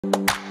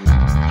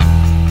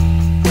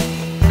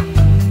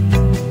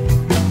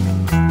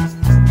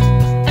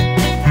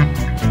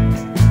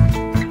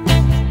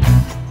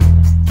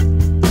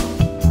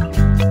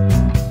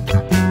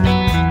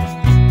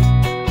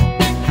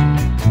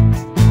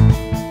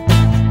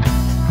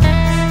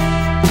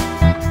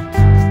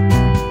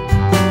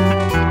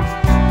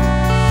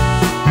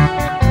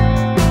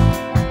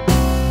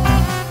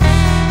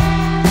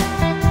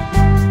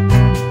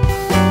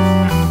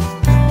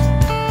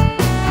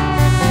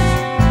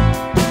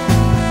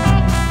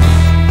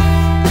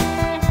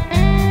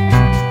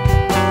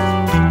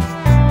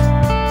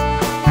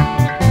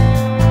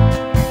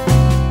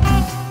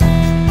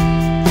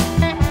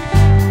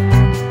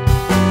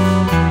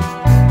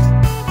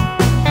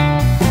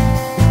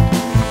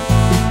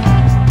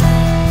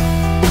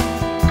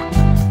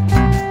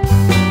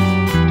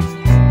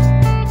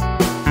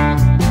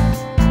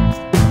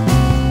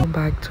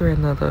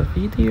Another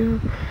video.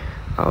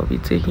 I'll be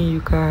taking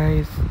you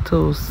guys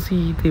to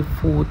see the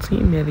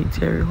 14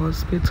 military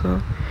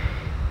hospital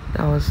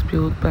that was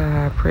built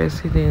by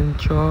President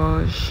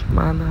George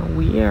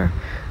Weah,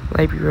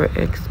 Liberia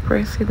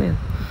ex-president.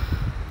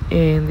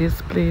 And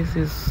this place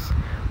is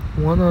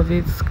one of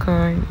its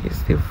kind.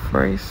 It's the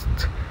first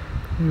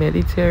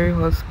military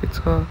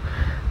hospital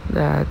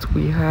that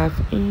we have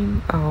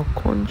in our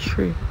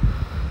country.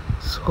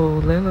 So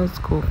let us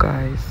go,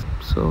 guys.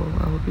 So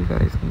I hope you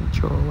guys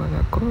enjoy what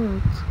I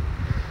got.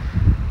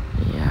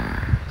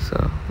 Yeah,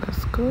 so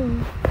let's go.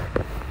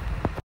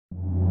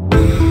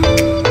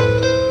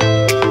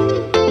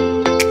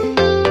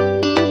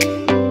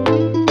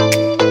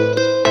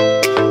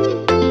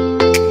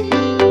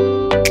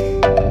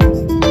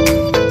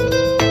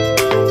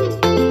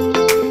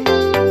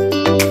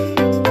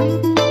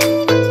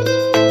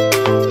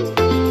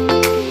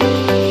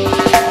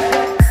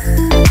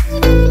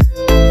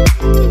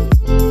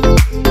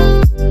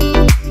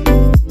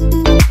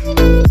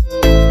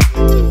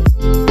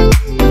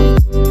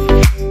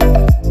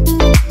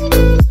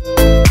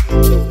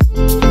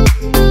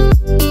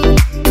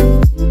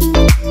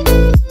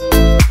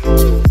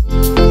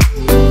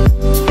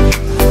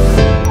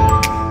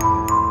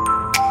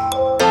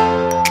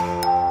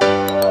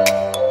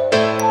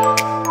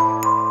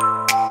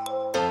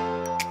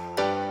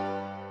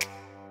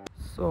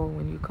 So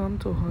when you come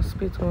to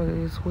hospital,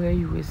 this is where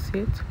you will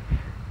sit.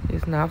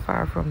 It's not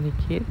far from the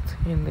gate,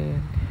 and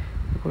then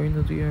you're going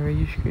to do your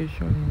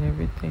registration and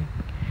everything.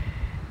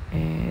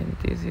 And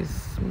this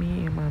is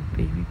me and my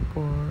baby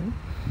boy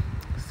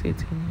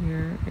sitting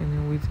here and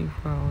then waiting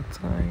for our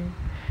time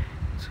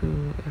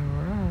to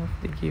arrive.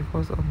 They gave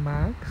us a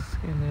mask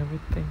and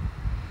everything.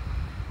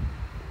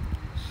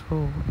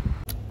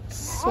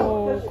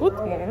 So good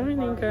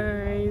morning,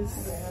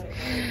 guys.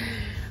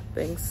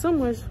 Thanks so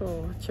much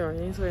for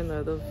joining for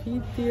another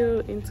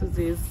video. In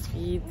today's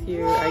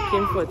video, I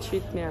came for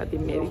treatment at the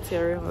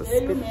military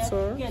hospital.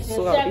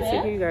 So I'll be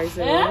taking you guys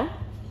around.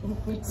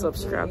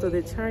 Subscribe to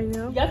the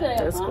channel.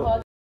 Let's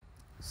go.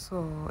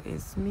 So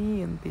it's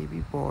me and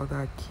baby boy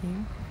that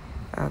came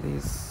at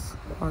this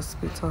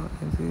hospital,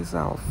 and this is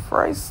our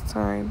first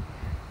time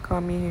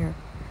coming here,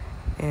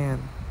 and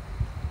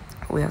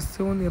we are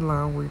still on the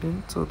line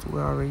waiting to do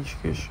our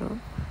registration.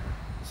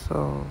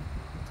 So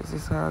this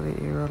is how the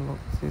area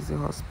looks. This is the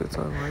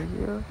hospital right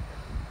here.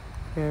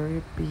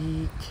 Very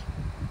big,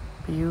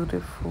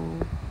 beautiful.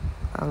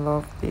 I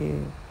love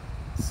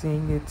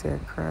seeing the dead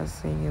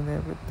crossing and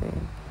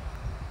everything.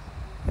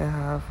 They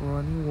have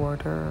running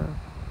water,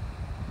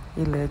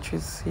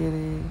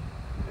 electricity,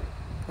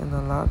 and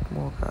a lot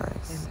more,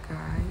 guys. And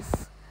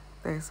guys,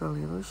 there's a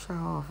little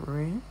shower of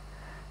rain.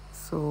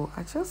 So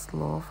I just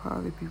love how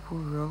the people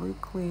really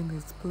clean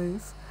this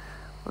place.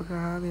 Look at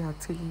how they are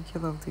taking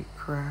care of the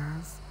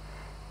grass.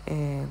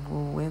 And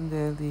when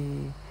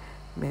the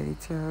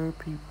military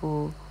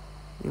people,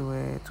 they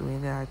were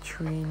doing their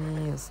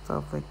training and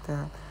stuff like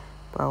that,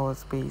 but I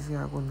was busy.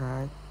 I would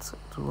not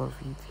do a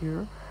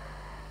video.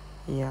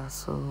 Yeah,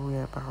 so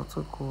we're about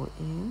to go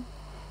in.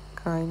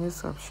 Kindly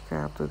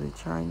subscribe to the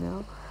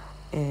channel,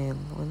 and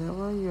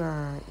whenever you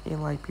are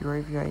in Liberia,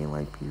 if you are in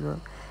Liberia,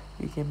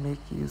 you can make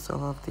use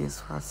of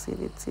this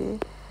facility.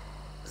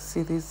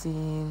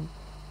 Citizen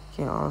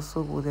can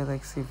also go there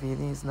like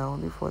civilians, not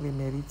only for the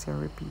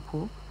military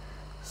people.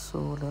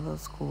 So let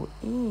us go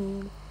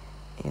in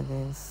and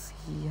then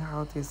see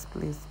how this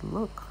place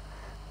look.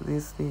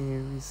 This is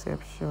the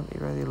reception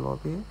area, the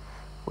lobby,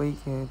 where you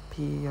can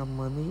pay your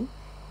money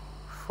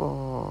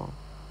for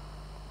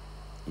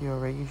your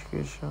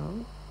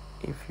registration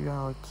if you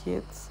are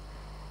kids.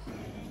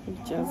 We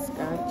just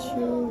got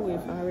you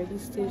with our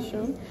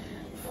registration.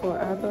 For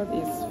adult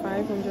it's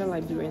 500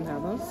 Liberian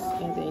dollars,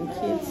 and then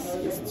kids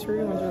it's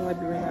 300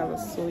 Liberian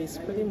dollars. So it's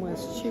pretty much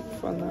cheap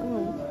for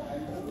now.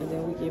 And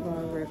then we give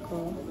our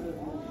record.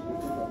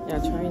 Yeah,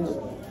 trying to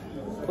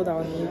put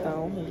our name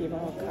down and give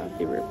our card,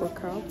 the record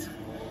card.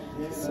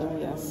 So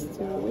we are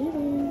still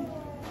waiting.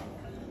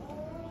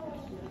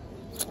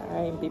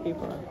 Hi, baby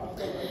boy.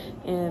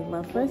 And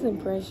my first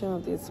impression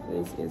of this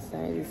place is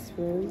that it's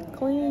very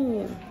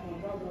clean,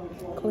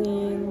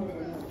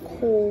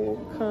 cool,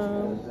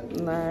 calm,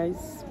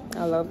 nice.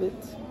 I love it.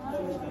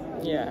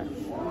 Yeah.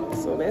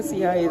 So let's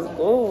see how it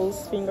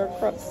goes. Finger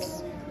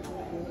crossed.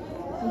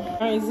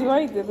 You see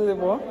what he did to the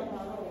ball?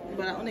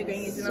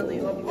 So,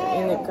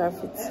 in the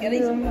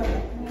cafeteria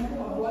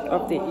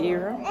of the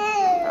area,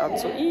 how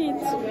to eat.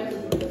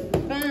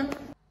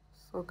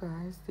 So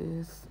guys,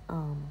 this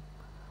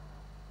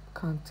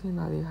canteen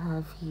that they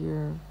have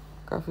here,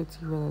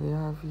 cafeteria that they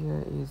have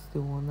here is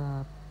the one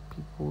that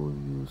people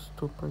use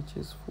to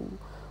purchase food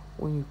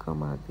when you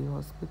come at the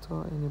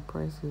hospital, and the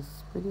price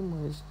is pretty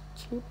much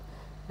cheap.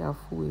 Their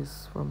food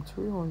is from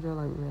 300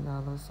 Liberian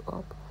dollars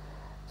up.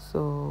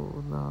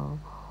 So now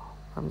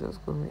I'm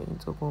just going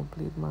to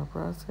complete my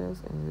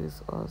process, and this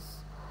is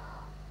us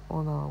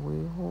on our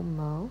way home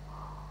now.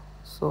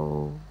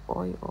 So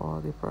all in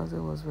all, the process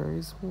was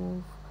very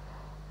smooth.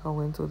 I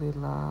went to the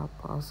lab,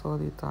 I saw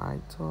the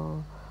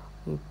doctor,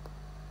 he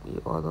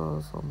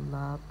ordered some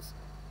labs,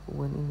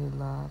 went in the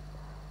lab,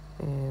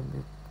 and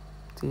they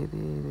did it,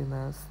 and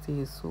I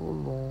stayed so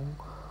long,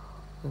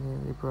 and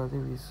then they brought the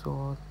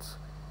result,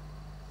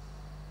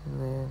 and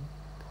then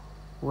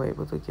we were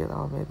able to get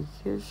our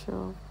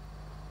medication,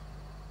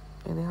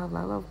 and they have a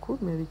lot of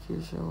good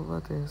medication over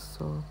there.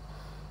 So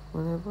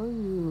whenever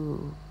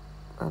you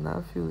are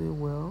not feeling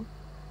well,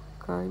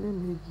 kindly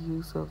make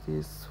use of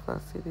this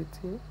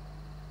facility.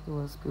 It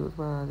was built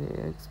by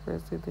the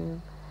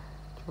ex-president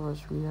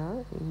George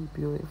Weah, and he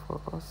built it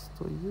for us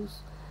to use.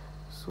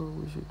 So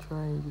we should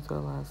try and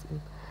utilize it.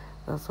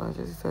 That's why I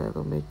just decided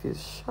to make this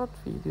short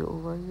video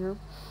over here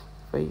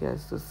for you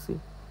guys to see.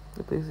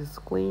 The place is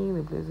clean,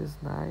 the place is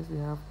nice, they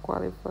have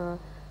qualified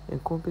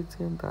and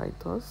competent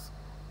doctors.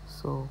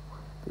 So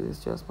this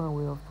is just my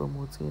way of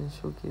promoting and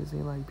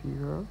showcasing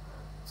Liberia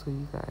to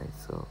you guys.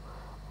 So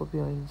hope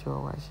you enjoy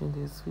watching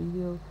this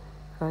video.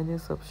 Kindly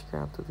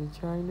subscribe to the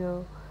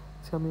channel.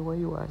 Tell me where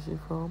you're watching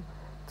from.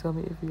 Tell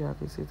me if you have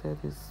visited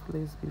this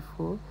place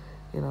before.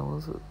 And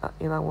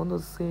I want to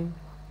say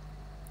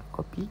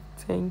a big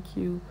thank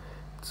you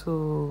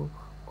to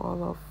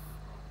all of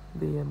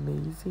the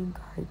amazing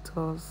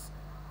doctors,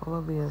 all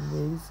of the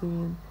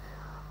amazing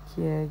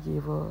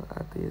caregiver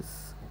at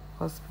this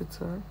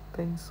hospital.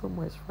 Thanks so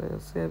much for your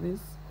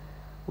service.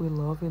 We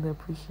love and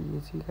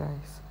appreciate you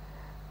guys.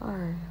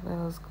 Alright, let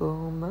us go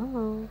home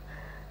now.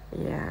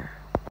 Yeah.